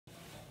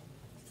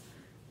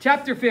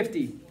Chapter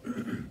 50.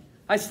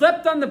 I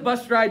slept on the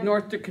bus ride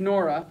north to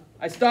Kenora.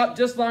 I stopped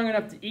just long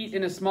enough to eat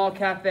in a small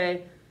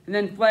cafe and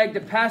then flagged a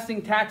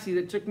passing taxi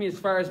that took me as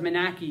far as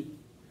Manaki.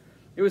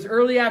 It was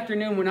early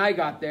afternoon when I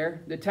got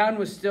there. The town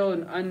was still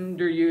an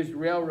underused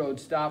railroad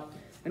stop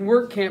and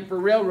work camp for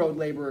railroad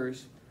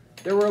laborers.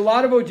 There were a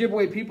lot of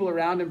Ojibwe people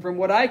around, and from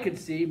what I could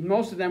see,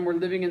 most of them were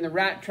living in the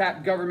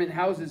rat-trap government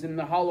houses in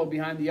the hollow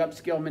behind the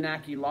upscale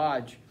Manaki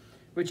Lodge,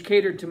 which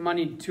catered to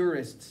moneyed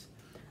tourists.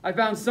 I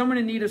found someone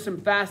in need of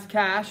some fast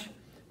cash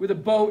with a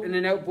boat and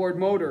an outboard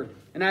motor,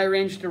 and I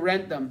arranged to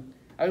rent them.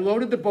 I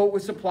loaded the boat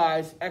with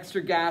supplies,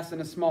 extra gas, and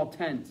a small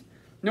tent.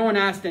 No one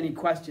asked any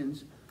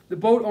questions. The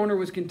boat owner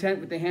was content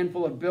with the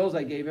handful of bills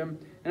I gave him,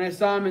 and I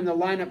saw him in the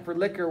lineup for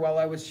liquor while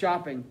I was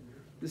shopping.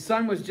 The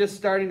sun was just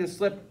starting to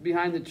slip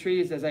behind the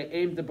trees as I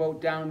aimed the boat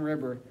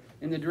downriver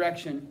in the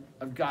direction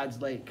of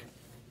God's Lake.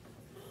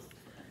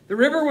 The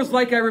river was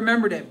like I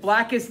remembered it,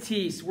 black as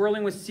tea,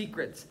 swirling with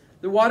secrets.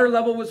 The water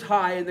level was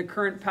high and the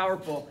current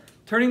powerful,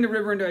 turning the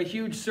river into a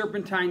huge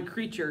serpentine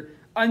creature,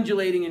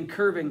 undulating and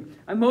curving.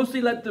 I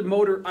mostly let the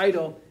motor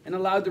idle and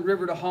allowed the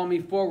river to haul me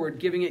forward,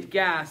 giving it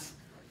gas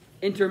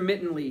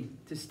intermittently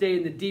to stay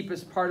in the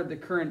deepest part of the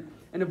current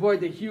and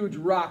avoid the huge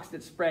rocks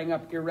that sprang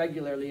up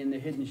irregularly in the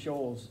hidden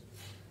shoals.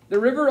 The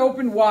river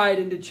opened wide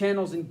into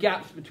channels and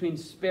gaps between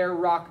spare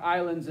rock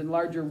islands and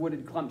larger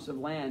wooded clumps of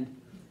land.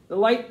 The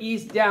light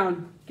eased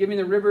down, giving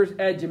the river's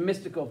edge a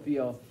mystical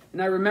feel,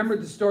 and I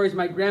remembered the stories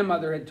my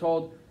grandmother had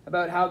told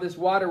about how this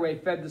waterway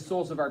fed the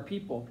souls of our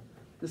people.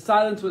 The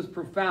silence was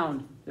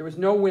profound. There was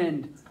no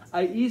wind.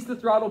 I eased the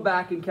throttle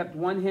back and kept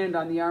one hand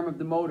on the arm of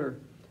the motor.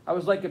 I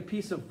was like a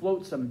piece of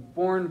flotsam,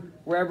 borne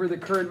wherever the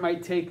current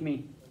might take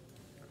me.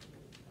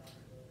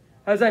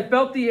 As I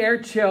felt the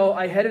air chill,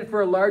 I headed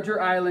for a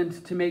larger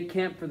island to make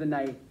camp for the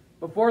night.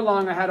 Before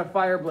long, I had a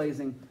fire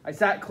blazing. I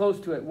sat close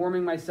to it,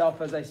 warming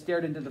myself as I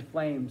stared into the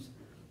flames.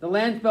 The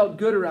land felt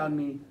good around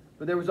me,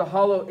 but there was a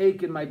hollow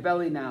ache in my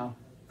belly now.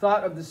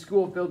 Thought of the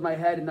school filled my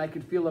head, and I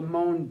could feel a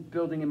moan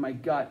building in my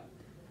gut.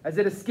 As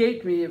it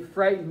escaped me, it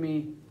frightened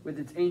me with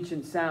its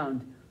ancient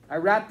sound. I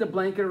wrapped the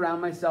blanket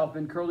around myself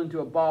and curled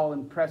into a ball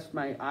and pressed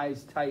my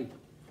eyes tight.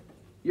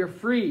 "You're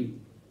free."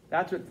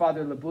 That's what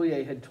Father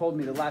Labouille had told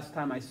me the last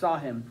time I saw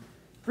him.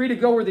 Free to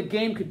go where the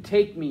game could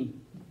take me.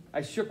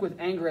 I shook with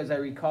anger as I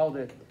recalled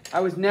it. I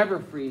was never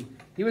free.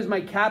 He was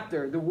my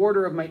captor, the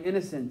warder of my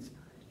innocence.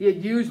 He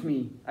had used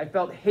me. I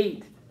felt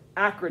hate,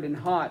 acrid and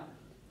hot.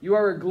 "You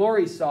are a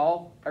glory,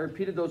 Saul." I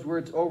repeated those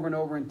words over and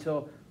over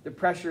until the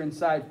pressure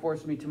inside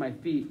forced me to my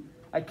feet.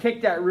 I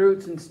kicked at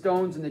roots and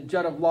stones and the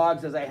jut of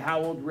logs as I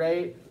howled,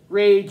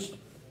 raged,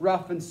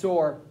 rough and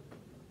sore.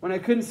 When I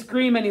couldn't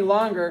scream any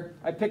longer,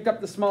 I picked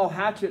up the small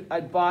hatchet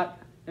I'd bought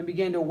and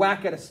began to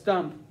whack at a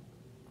stump.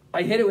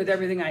 I hit it with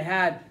everything I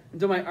had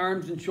until my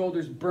arms and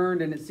shoulders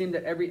burned, and it seemed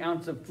that every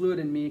ounce of fluid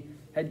in me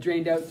had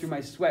drained out through my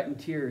sweat and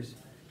tears.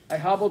 I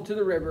hobbled to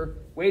the river,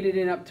 waded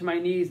in up to my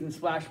knees, and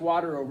splashed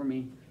water over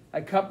me. I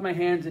cupped my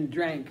hands and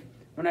drank.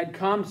 When I'd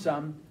calmed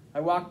some,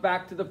 I walked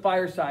back to the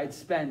fireside,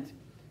 spent.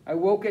 I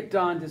woke at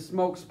dawn to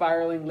smoke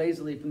spiraling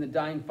lazily from the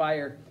dying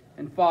fire,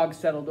 and fog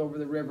settled over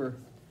the river.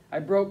 I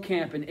broke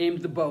camp and aimed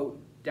the boat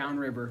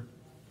downriver.